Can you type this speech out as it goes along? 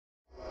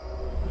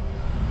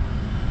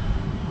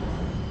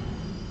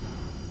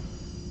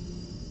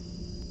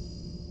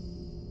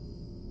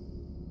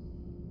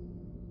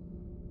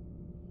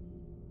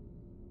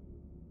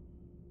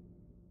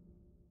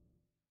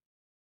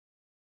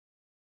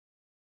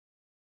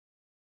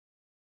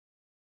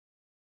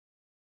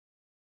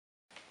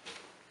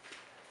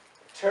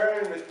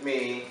Turn with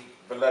me,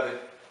 beloved,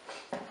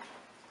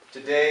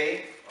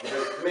 today on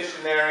this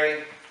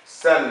Missionary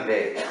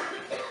Sunday.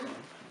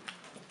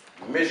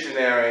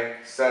 Missionary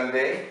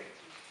Sunday.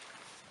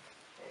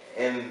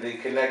 In the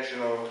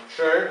Connectional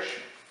Church,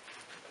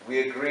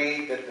 we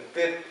agreed that the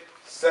fifth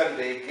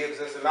Sunday gives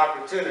us an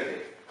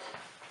opportunity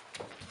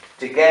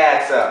to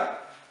gas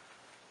up,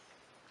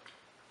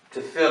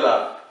 to fill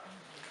up,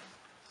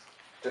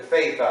 to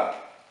faith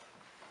up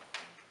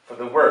for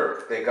the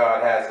work that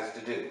God has us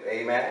to do.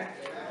 Amen? Amen.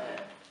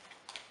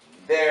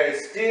 There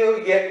is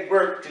still yet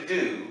work to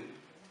do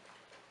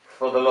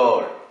for the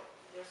Lord.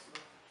 Yes,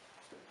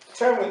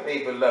 turn with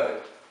me,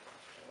 beloved.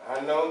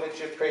 I know that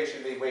you're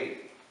patiently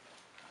waiting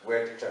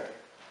where to turn.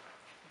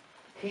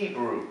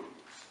 Hebrews.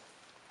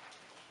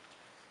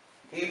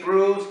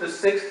 Hebrews, the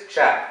 6th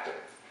chapter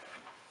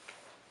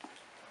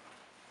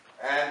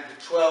and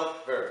the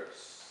 12th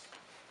verse.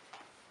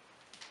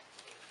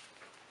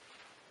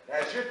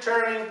 And as you're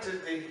turning to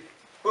the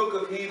book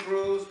of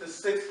Hebrews, the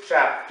 6th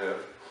chapter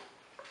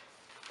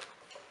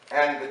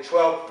and the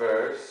 12th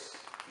verse,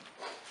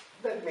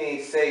 let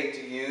me say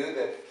to you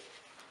that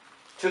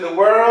to the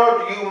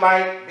world you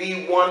might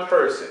be one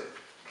person.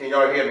 Can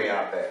y'all hear me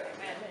out there?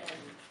 Amen.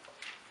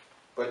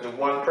 But to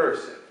one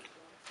person,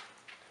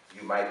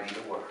 you might be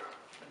the world.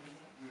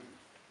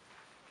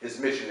 It's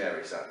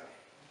Missionary Sunday.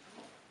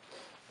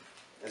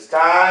 It's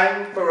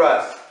time for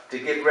us to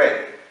get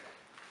ready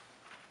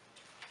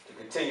to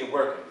continue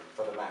working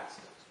for the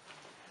Master.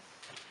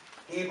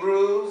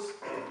 Hebrews,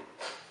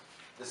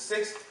 the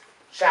 6th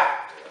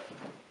chapter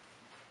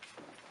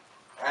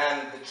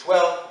and the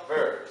 12th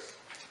verse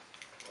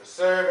will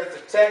serve as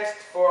a text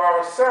for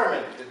our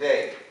sermon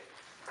today.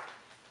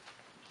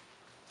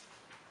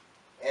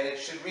 And it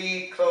should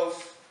read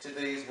close to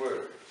these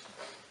words.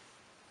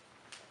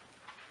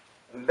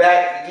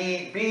 That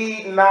ye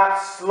be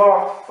not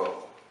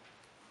slothful,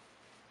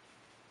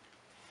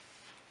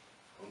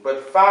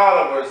 but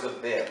followers of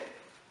them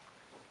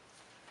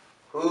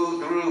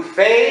who through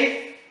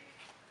faith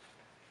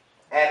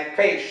and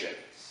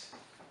patience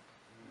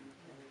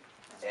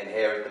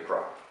inherit the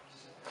promise.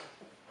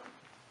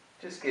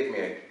 Just give me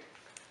a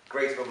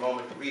graceful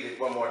moment to read it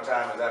one more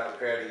time as I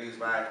prepare to use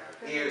my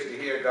ears to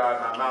hear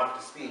God, my mouth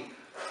to speak,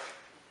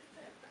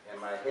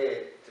 and my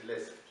head to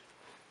listen.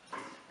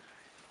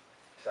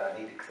 So I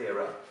need to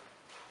clear up.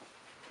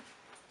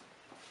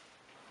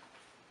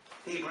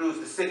 Hebrews,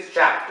 the 6th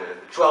chapter,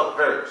 the 12th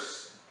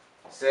verse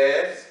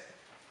says,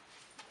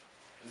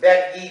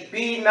 that ye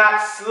be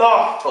not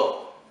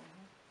slothful,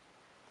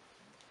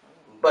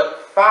 but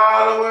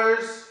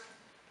followers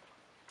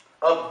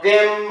of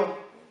them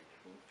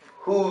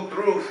who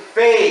through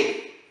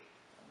faith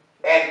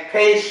and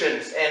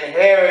patience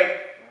inherit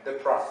the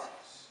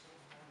promise.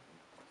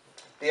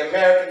 The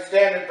American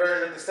Standard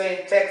Version of the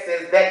same text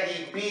says that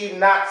ye be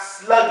not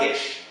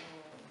sluggish,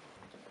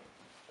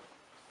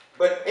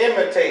 but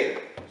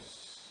imitators,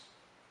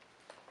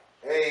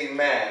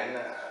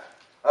 amen,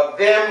 of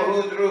them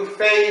who through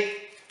faith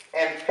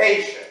and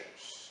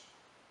patience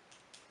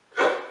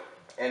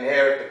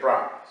inherit the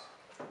promise.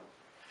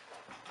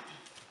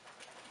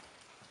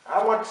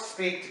 I want to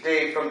speak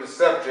today from the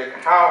subject,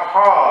 how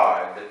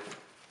hard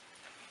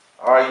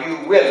are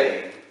you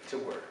willing to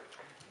work?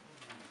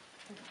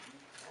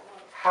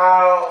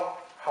 How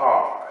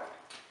hard?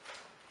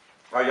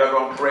 Are y'all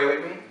going to pray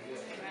with me?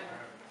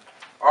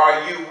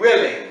 Are you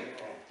willing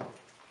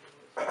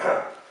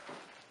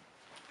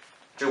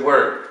to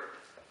work?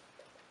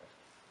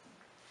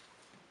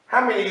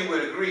 How many of you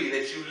would agree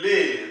that you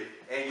live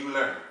and you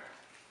learn?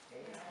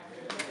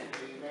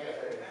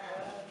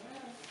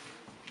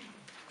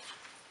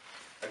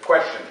 A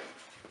question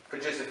for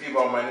just a few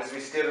more minutes. We're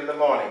still in the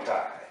morning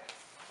time.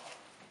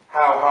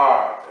 How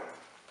hard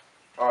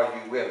are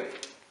you willing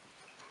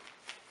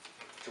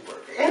to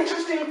work?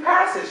 Interesting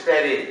passage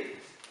that is.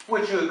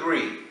 Would you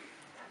agree?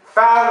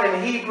 Found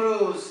in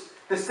Hebrews,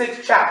 the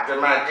 6th chapter,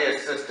 my dear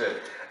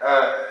sister,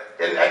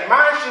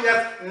 admonishing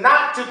us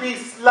not to be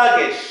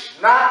sluggish,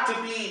 not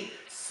to be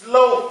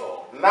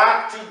slowful,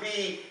 not to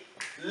be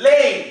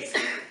lazy,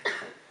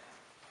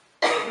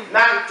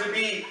 not to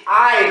be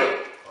idle.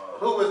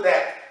 Who was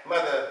that,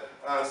 Mother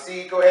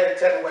C? Go ahead and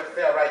tell me what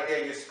fell right there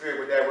in your spirit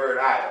with that word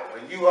idle.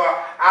 When you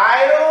are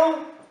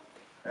idle,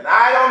 an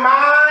idle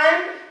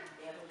mind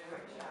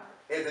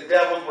is the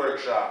devil's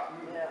workshop.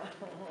 Yeah.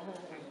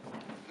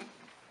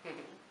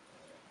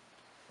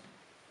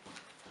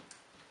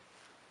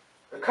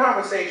 The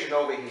conversation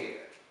over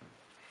here.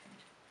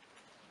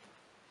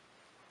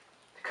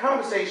 The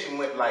conversation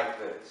went like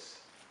this.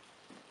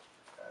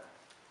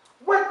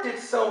 What did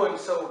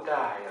so-and-so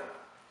die of?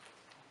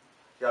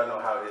 Y'all know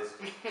how it is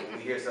when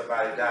we hear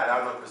somebody died. I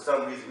don't know, for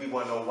some reason we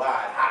want to know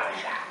why and how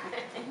they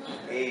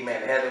died.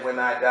 Amen. Heather, when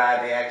I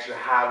died, they ask you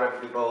how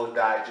Reverend DuBose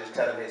died. Just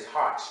tell them his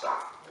heart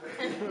stopped.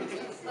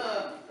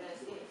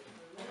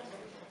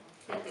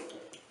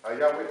 Are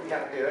y'all with me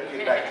out there? Let's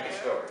get back to the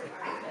story.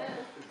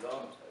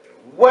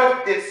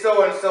 What did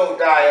so-and-so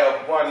die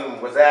of?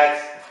 One was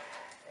asked,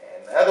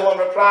 and the other one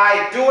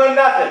replied, doing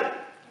nothing.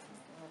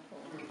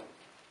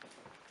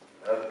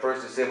 The Another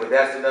person said, well,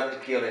 that's enough to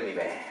kill any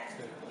man.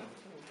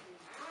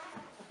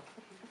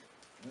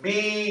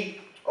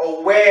 Be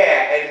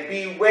aware and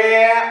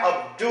beware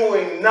of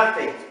doing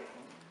nothing,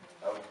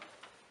 of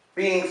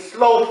being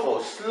slothful,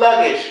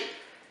 sluggish,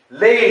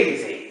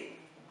 lazy.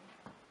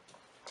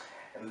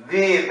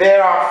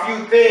 There are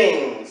few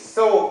things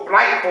so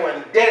blightful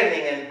and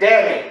deadening and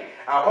damning.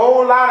 A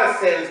whole lot of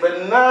sins,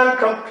 but none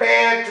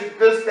compared to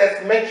this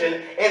that's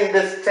mentioned in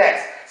this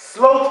text.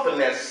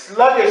 Slothfulness,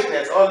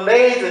 sluggishness, or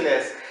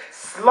laziness.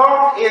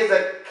 Sloth is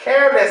a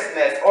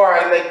carelessness or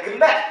a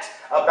neglect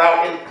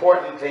about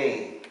important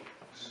things.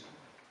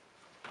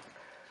 It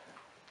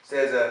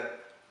says an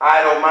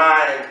idle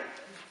mind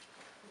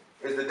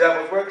is the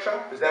devil's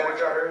workshop. Is that what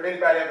y'all heard?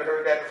 Anybody ever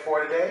heard that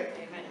before today?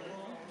 Amen.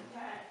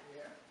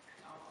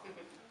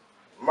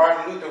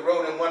 Martin Luther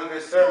wrote in one of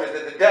his sermons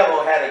that the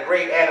devil had a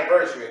great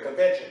anniversary, a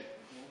convention,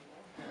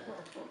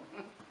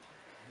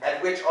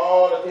 at which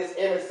all of his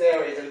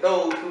emissaries and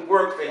those who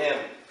worked for him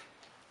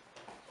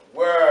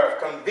were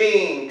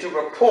convened to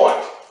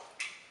report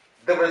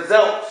the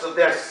results of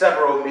their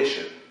several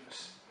missions.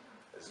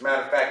 As a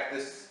matter of fact,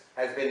 this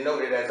has been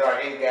noted as our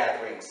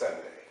ingathering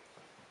Sunday.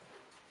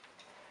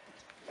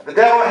 The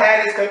devil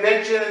had his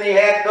convention, and he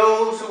had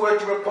those who were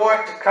to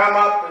report to come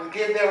up and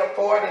give their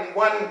report, and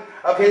one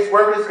of his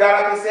workers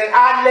got up and said,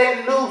 I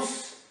let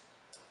loose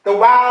the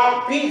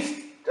wild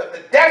beast of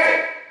the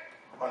desert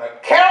on a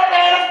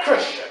caravan of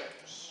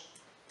Christians,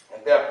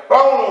 and their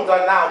bones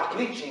are now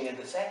bleaching in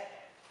the sand.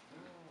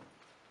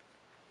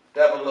 The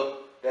devil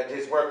looked at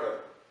his worker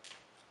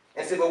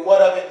and said, well,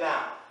 what of it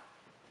now?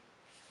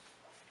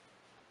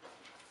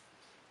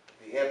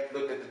 The imp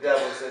looked at the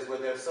devil and says, well,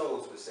 their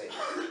souls were saved.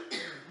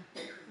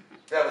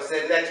 The devil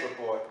said, next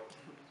report.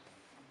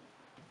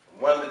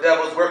 One of the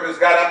devil's workers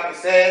got up and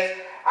says,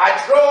 I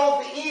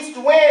drove the east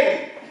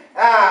wind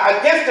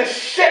against a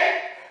ship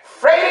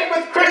freighted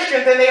with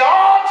Christians, and they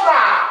all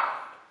drowned.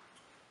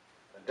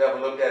 The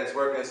devil looked at his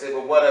worker and said,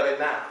 well, what of it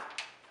now?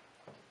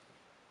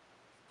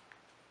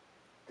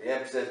 The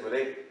imp says, well,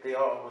 they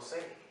all were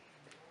saved.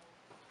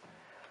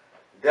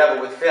 The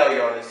devil, with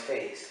failure on his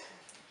face,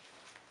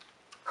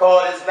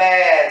 called his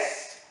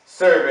last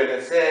servant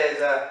and says,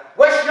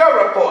 what's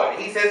your report?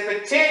 He says, for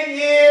 10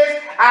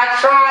 years I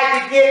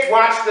tried to get,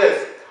 watch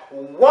this,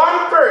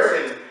 one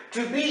person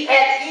to be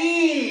at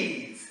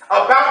ease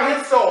about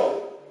his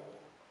soul.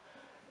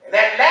 And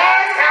at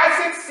last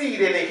I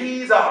succeeded, and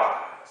he's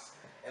ours.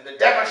 And the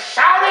devil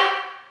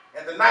shouted,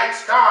 and the night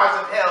stars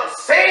of hell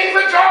sang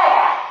for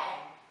joy.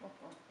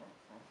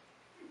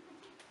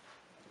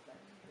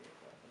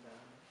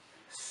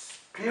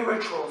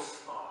 Spiritual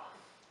sloth.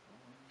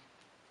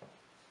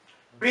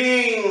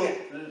 Being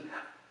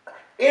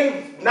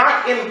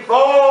not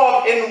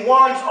involved in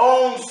one's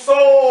own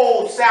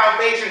soul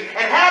salvation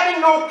and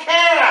having no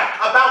care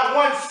about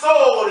one's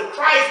soul to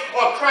Christ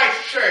or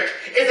Christ's church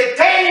is a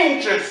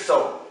danger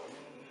zone.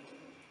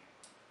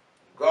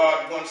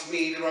 God wants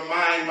me to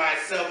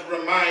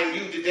remind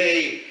you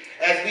today,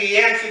 as we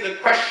answer the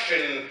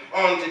question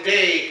on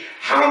today,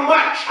 how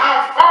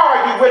far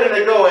are you willing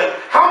to go, and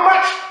how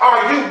much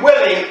are you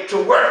willing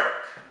to work?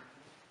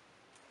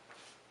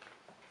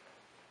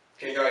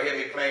 Can y'all hear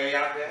me plainly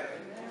out there?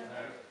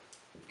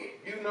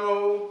 You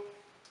know,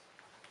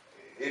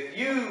 if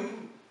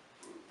you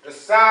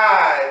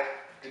decide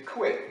to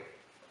quit,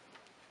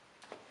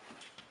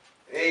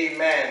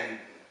 amen,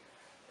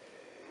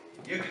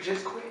 you could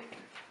just quit.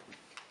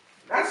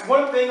 That's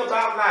one thing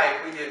about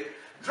life. When you're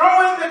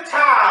throwing the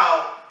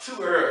towel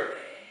too early,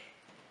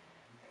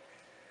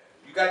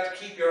 you got to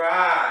keep your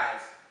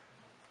eyes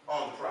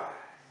on the prize.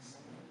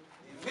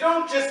 We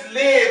don't just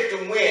live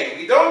to win.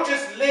 We don't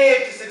just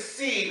live to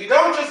succeed. We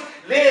don't just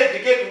live to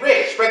get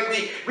rich, but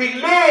we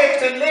live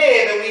to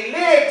live, and we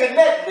live to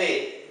let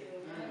live.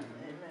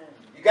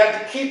 You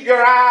got to keep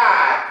your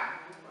eye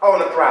on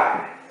the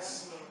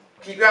prize.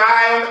 Keep your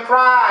eye on the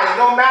prize,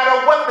 no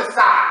matter what the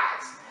size.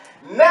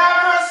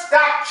 Never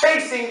stop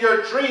chasing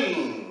your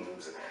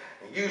dreams.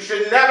 You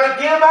should never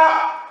give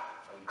up,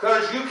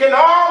 because you can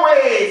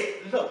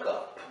always look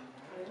up.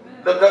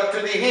 Look up to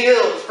the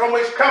hills from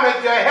which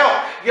cometh your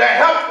help. Your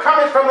help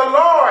cometh from the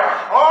Lord,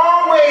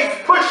 always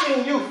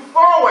pushing you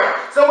forward.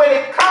 So when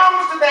it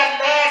comes to that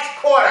last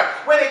quarter,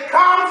 when it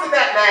comes to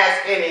that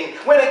last inning,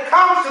 when it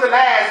comes to the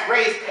last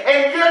race,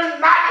 and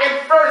you're not in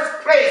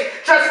first place,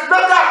 just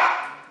look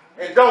up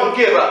and don't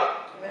give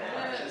up.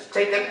 Amen. Just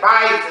take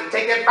advice and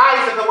take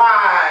advice of the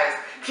wise.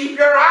 Keep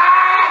your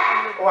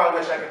eye. Oh, I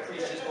wish I could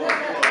preach this one.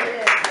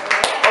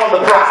 On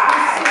the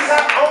prize. You see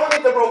not only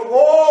the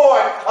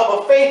reward of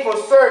a faithful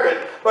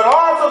servant, but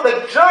also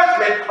the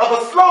judgment of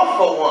a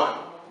slothful one.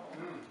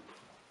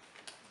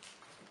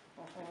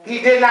 He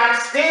did not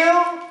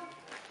steal.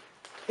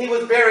 He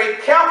was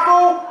very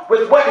careful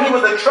with what he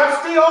was a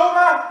trustee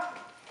over.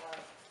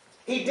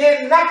 He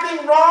did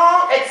nothing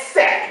wrong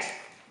except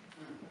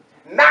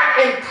not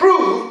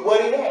improve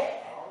what he had.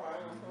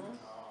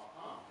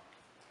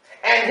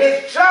 And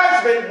his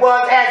judgment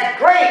was as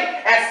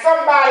great as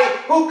somebody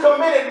who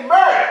committed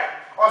murder,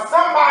 or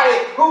somebody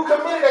who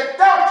committed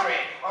adultery,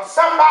 or or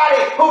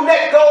somebody who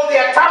let go of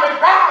the atomic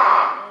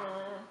bomb.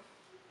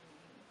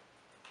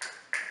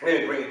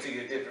 Let me bring it to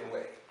you a different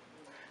way.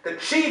 The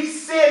chief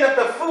sin of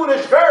the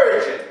foolish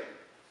virgin.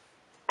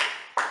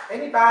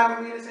 Any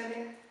Bible readers in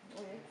here?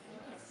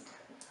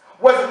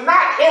 Was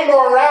not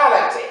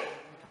immorality,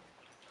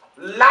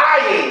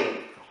 lying,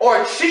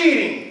 or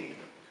cheating,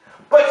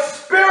 but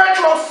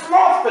spiritual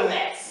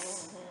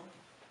slothfulness,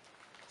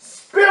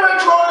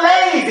 spiritual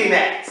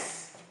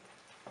laziness.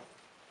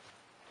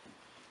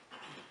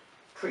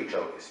 Preach,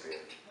 Holy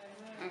Spirit.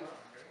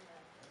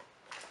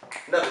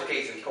 Another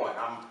case in point.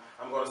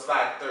 I'm going to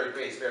slide to third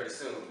base very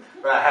soon,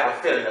 but I have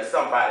a feeling that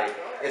somebody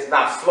is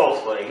not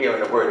slothful in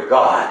hearing the word of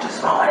God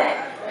this morning.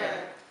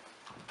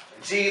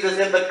 Jesus,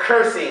 in the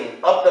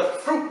cursing of the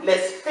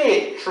fruitless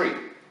fig tree,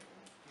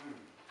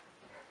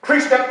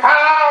 preached a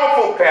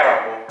powerful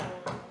parable.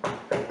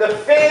 The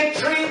fig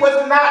tree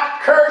was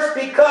not cursed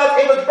because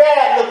it was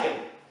bad looking.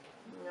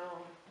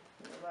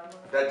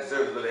 That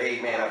deserves a little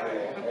amen up in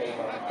there.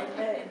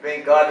 Amen.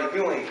 Thank God that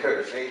you ain't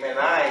cursed. Amen.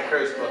 I ain't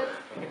cursed for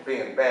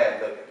being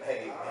bad looking.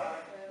 Amen.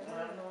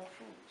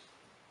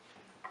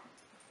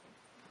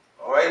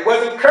 Or it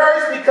wasn't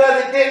cursed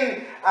because it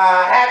didn't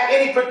have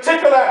any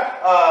particular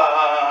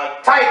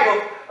type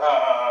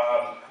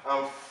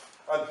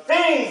of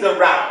things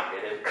around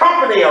it, and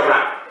company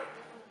around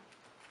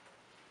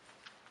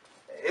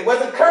it. It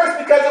wasn't cursed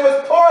because it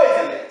was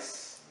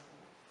poisonous.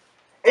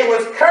 It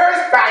was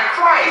cursed by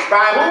Christ.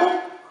 By who?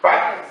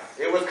 Christ.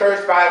 It was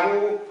cursed by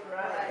who?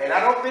 Christ. And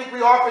I don't think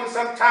we often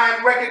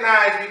sometimes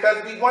recognize,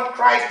 because we want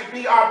Christ to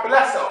be our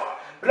blesser.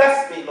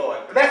 Bless me, Lord.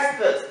 Bless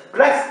this.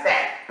 Bless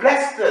that.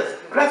 Bless this.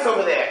 Bless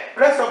over there.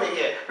 Bless over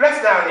here.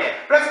 Bless down there.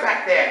 Bless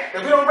back there.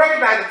 That we don't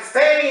recognize the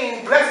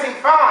same blessing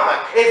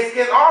Father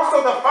is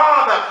also the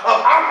Father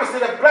of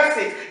opposite of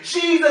blessings.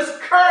 Jesus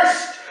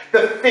cursed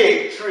the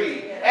fig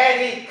tree.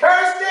 And he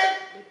cursed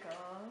it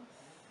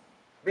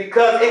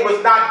because it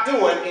was not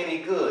doing any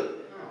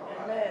good.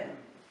 Amen.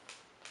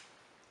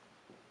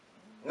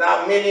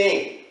 Now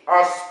many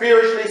are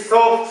spiritually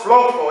so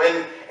slothful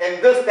and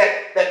this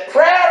that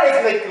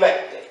prayer is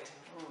neglected.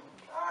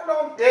 I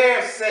don't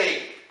dare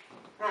say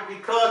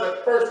because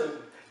a person,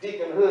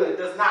 Deacon Hood,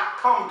 does not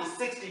come to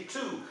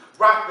 62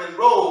 Rockland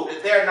Road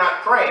that they're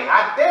not praying.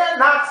 I dare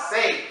not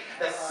say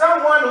that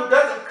someone who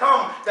doesn't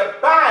come to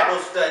Bible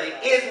study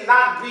is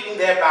not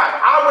reading their Bible.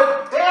 I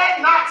would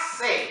dare not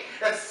say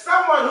that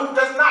someone who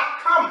does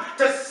not come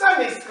to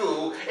Sunday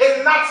school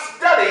is not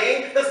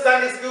studying the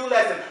Sunday school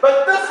lesson.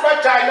 But this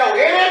much I know,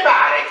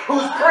 anybody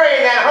who's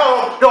praying at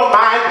home don't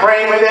mind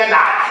praying when they're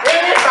not.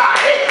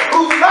 Anybody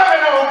who's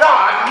loving on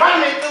God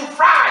Monday through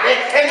Friday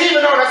and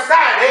even on a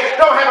Saturday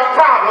don't have a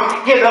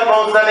problem getting up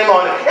on Sunday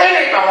morning.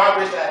 Anybody, I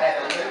wish I had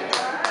a living.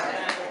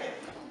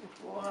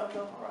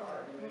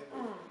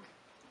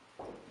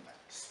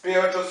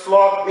 Spiritual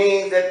sloth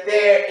means that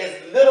there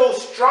is little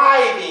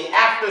striving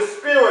after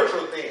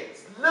spiritual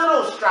things.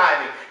 Little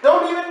striving.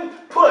 Don't even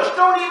push.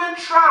 Don't even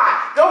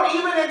try. Don't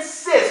even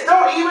insist.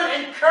 Don't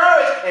even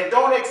encourage. And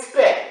don't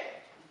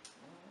expect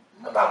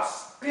about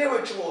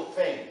spiritual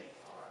things.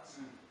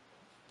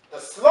 The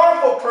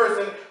slothful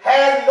person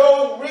has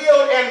no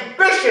real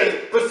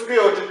ambition for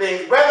spiritual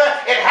things. Whether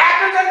it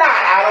happens or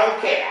not, I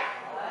don't care.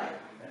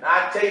 And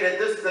I tell you that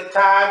this is a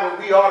time where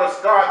we ought to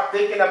start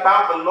thinking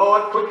about the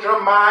Lord. Put your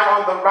mind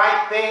on the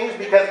right things,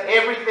 because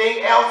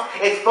everything else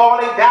is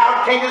falling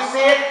down. Can you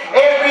see it?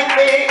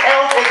 Everything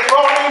else is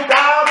falling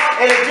down.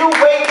 And if you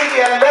wait till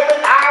the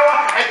 11th hour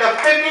at the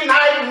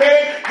 59th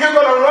minute, you're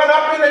going to run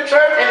up in the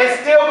church and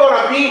it's still going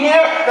to be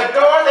here. The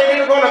doors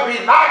ain't even going to be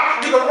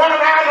locked. You can run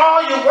around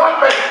all you want,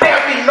 but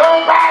there'll be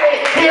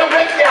nobody here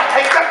with you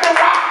except the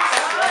rocks.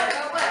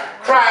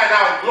 Crying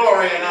out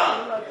glory and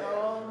honor.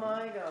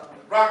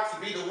 Rocks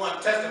will be the one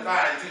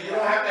testifying to you. You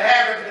don't have to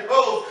have everything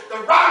goes. The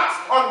rocks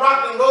on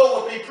Rockland Road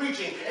will be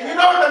preaching. And you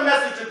know what the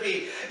message will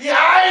be? Yeah,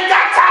 I ain't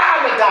got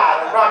time to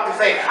die. The rock will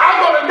say,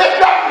 I'm going to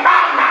lift up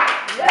my mind.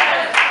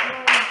 Yes.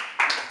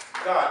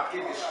 God,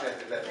 give me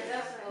strength to let me.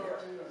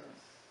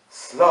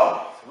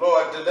 Sloth,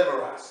 Lord,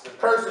 deliver us. The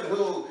person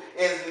who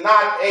is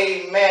not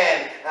a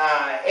man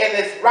in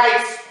this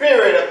right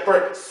spirit of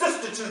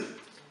persistency,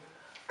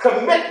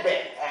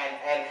 commitment,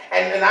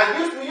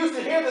 and we used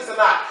to hear this a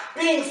lot,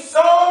 being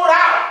sold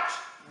out.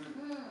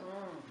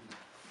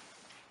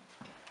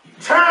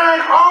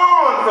 Turn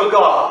on for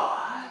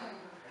God.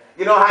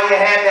 You know how you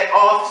had that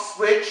off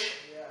switch?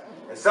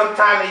 And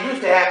sometimes they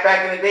used to have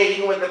back in the day,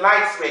 even with the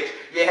light switch,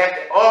 you had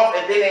the off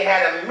and then they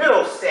had a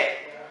middle set.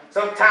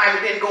 Sometimes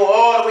it didn't go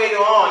all the way to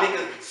on. It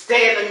could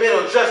stay in the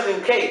middle just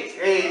in case.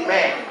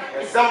 Amen.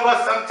 And some of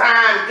us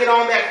sometimes get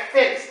on that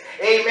fence.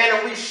 Amen.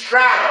 And we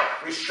straddle.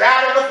 We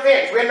straddle the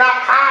fence. We're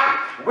not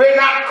hot. We're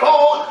not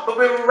cold. But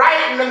we're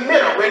right in the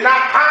middle. We're not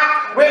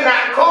hot. We're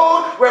not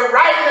cold. We're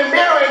right in the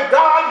middle. And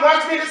God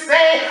wants me to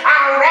say,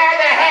 I'd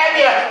rather have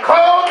you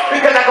cold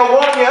because I can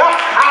warm you up.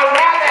 I'd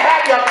rather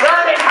have you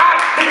burning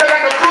hot because I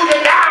can cool you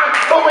down.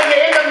 But when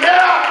you're in the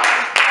middle,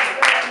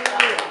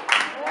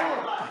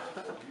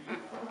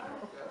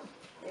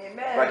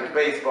 amen. Like the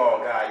baseball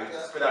guy, you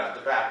just spit out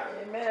the tobacco.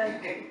 Amen.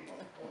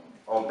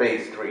 on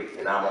base 3,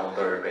 and I'm on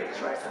third base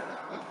right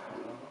now.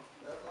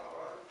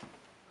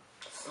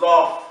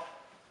 Sloth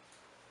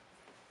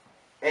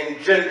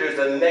engenders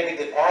a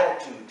negative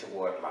attitude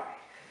toward life.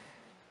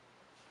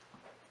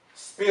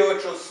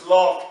 Spiritual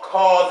sloth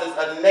causes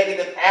a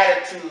negative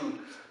attitude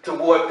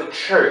toward the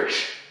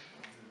church.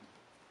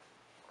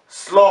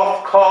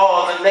 Sloth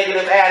causes a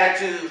negative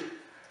attitude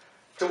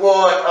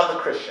toward other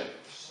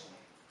Christians.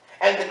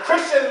 And the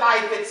Christian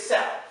life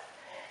itself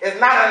is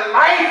not a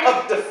life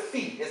of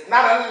defeat. It's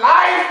not a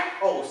life,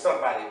 oh,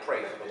 somebody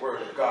pray for the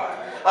word of God,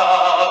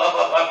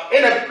 of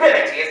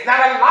inability. It's not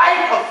a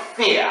life of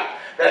fear.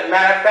 As a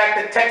matter of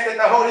fact, the text that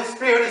the Holy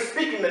Spirit is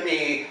speaking to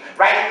me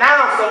right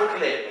now so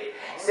clearly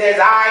says,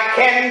 I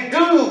can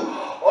do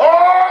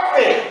all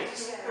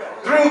things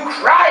through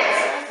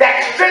Christ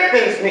that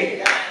strengthens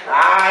me.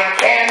 I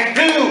can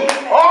do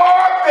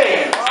all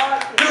things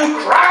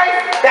through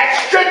Christ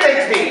that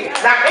strengthens me.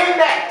 Now in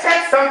that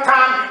text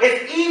sometimes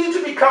it's easy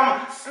to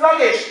become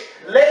sluggish,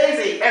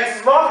 lazy, and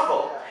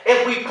slothful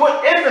if we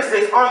put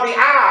emphasis on the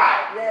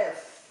I. Yes.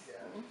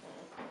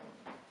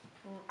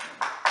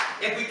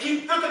 If we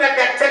keep looking at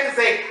that text and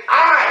say,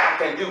 I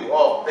can do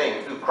all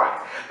things through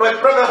Christ. But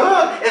Brother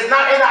Hood is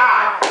not in the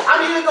I. I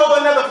need to go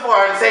another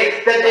far and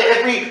say that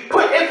if we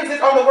put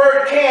emphasis on the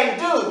word can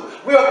do,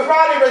 we'll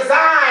probably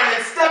resign and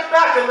step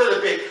back a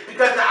little bit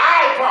because the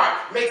I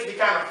part makes me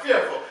kind of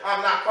fearful. I'm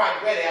not quite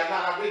ready. I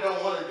really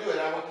don't want to do it.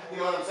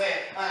 You know what I'm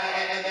saying?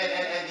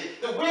 And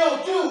the will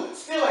do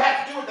still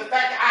has to do with the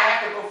fact that I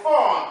have to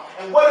perform.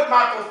 And what if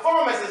my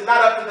performance is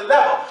not up to the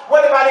level?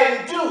 What if I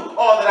didn't do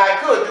all that I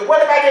could do?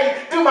 What if I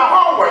didn't do my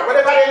homework? What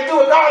if I didn't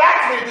do what God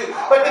asked me to do?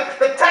 But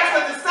the text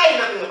doesn't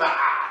say nothing about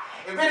I.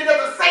 It really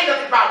doesn't say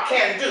nothing about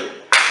can do.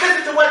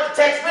 Listen to what the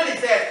text really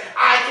says.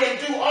 I can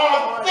do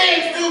all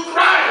things through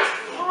Christ.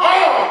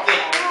 All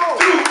things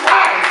through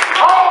Christ.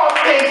 All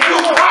things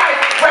through Christ.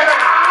 Whether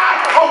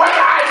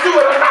I do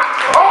it or not.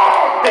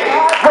 All things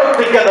work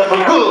together for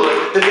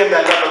good to them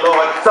that love the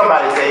Lord.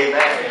 Somebody say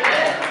amen.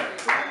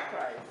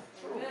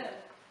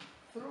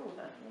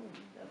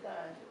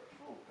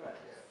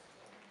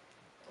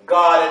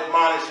 God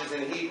admonishes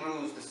in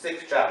Hebrews, the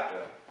 6th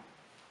chapter,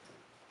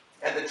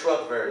 and the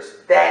 12th verse,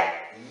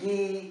 that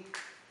ye,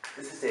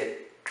 this is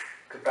it,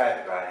 goodbye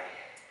everybody,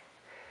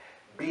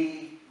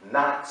 be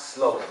not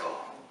slothful.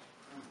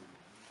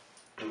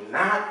 Do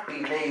not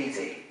be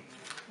lazy.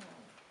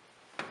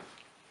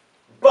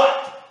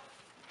 But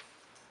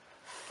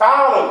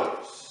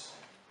followers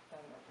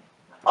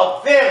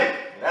of them,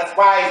 that's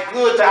why it's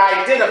good to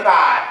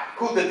identify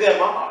who the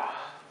them are.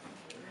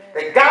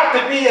 There got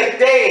to be a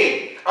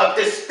day of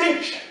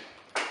distinction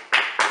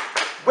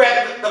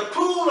where the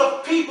pool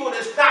of people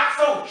is not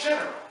so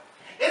general.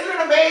 Isn't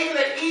it amazing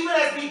that even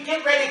as we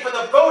get ready for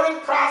the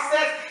voting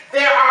process,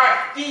 there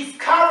are these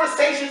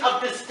conversations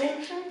of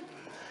distinction?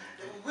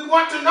 We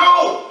want to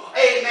know,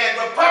 amen,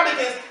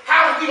 Republicans,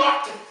 how we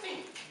ought to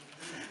think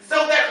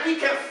so that we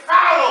can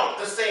follow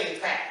the same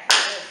path.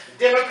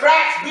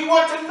 Democrats, we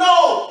want to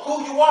know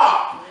who you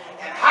are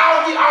and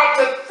how we are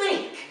to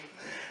think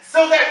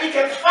so that we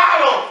can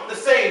follow the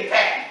same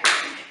path.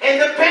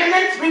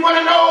 Independents, we want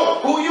to know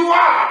who you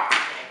are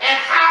and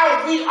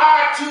how we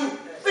are to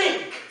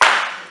think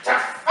to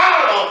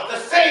follow the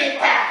same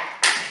path.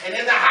 And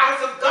in the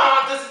house of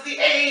God, this is the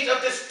age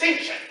of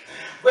distinction,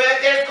 where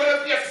there's going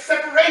to be a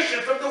separation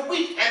from the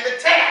wheat and the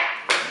tare,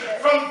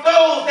 from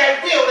those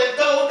that will and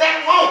those that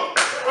won't,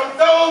 from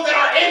those that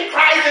are in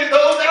Christ and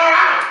those that are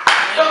out,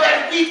 so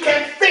that we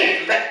can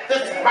think, let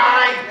this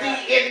mind be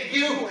in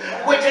you,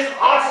 which is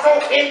also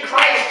in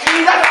Christ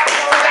Jesus,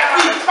 so that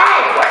we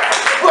followers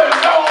will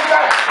know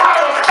how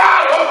to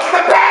follow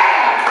the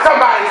path.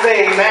 Somebody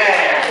say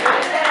amen.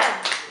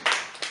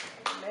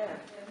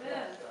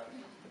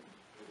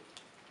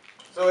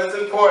 So it's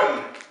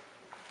important.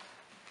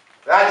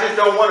 I just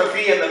don't want to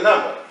be in the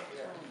number.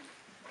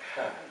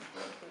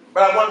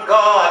 But I want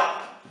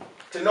God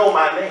to know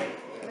my name.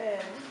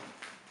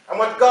 I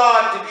want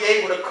God to be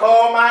able to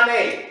call my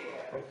name.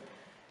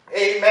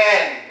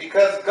 Amen.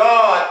 Because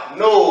God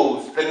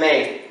knows the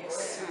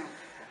names.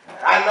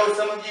 I know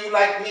some of you,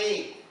 like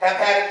me, have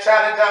had a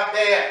challenge out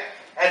there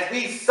as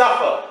we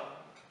suffer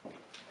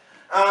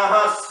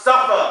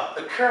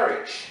the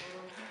courage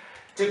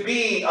to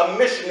be a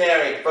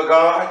missionary for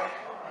God.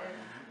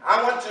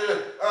 I want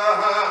to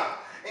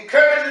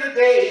encourage you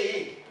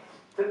today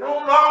to no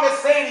longer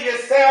say to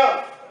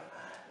yourself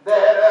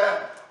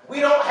that we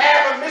don't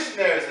have a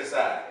missionary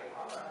society.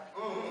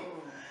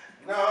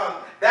 No,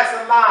 that's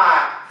a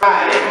lie.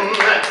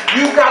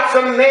 You got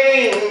some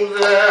names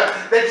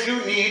that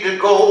you need to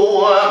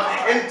go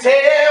and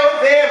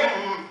tell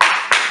them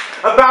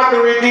about the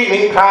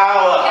redeeming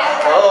power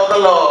of the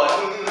Lord.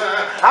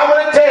 I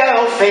want to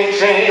tell St.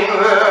 James,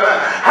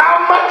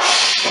 how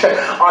much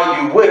are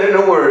you willing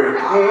to work?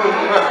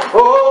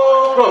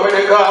 Oh, glory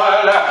to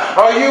God.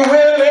 Are you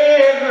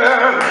willing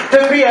to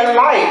be a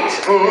light?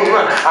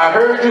 I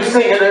heard you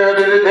sing it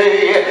earlier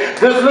today.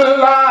 This little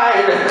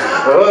light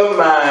of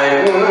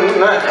mine.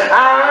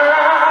 I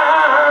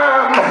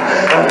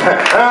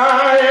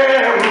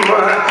am.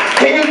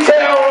 Can you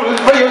tell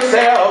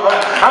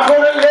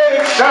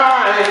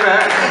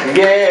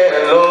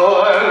Yeah,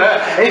 Lord.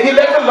 If you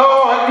let the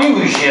Lord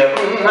use you,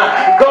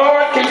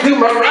 God can do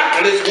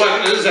miraculous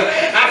wonders.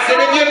 I said,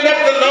 if you let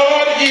the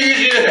Lord use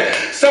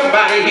you,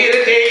 somebody here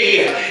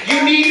today,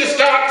 you need to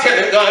start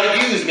telling God,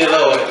 use me,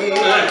 Lord.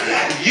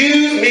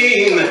 Use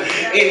me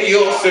in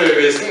your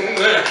service.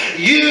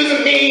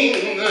 Use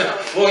me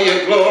for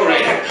your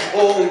glory.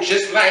 Oh,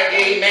 just like,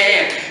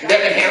 amen,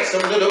 that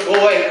handsome little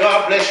boy,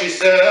 God bless you,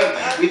 sir.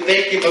 We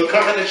thank you for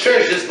coming to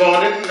church this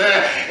morning.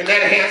 And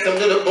that handsome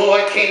little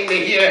boy came to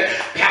hear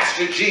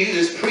Pastor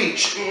Jesus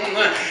preach.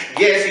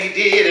 Yes, he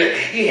did.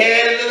 He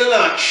had a little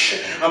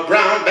lunch, a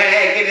brown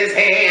bag in his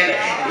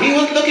hand. He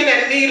was looking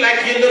at me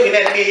like you're looking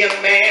at me,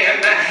 young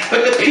man.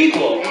 But the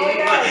people,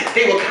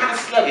 they were kind of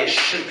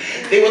sluggish.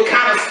 They were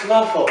kind of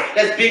slothful.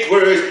 That's big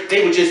words.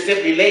 They were just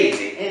simply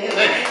lazy.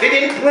 They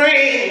didn't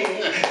bring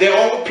their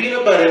own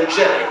peanut butter and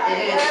jelly.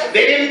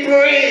 They didn't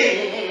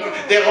bring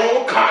their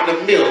own carton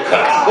of milk.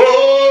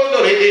 Oh,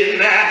 no, they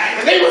didn't.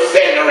 And they were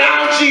sitting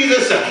around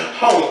Jesus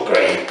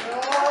hungry.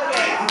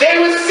 They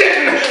were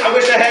sitting, I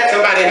wish I had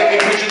somebody help me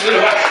preach a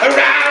little while,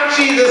 around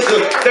Jesus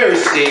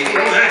thirsty.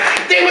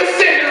 They were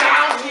sitting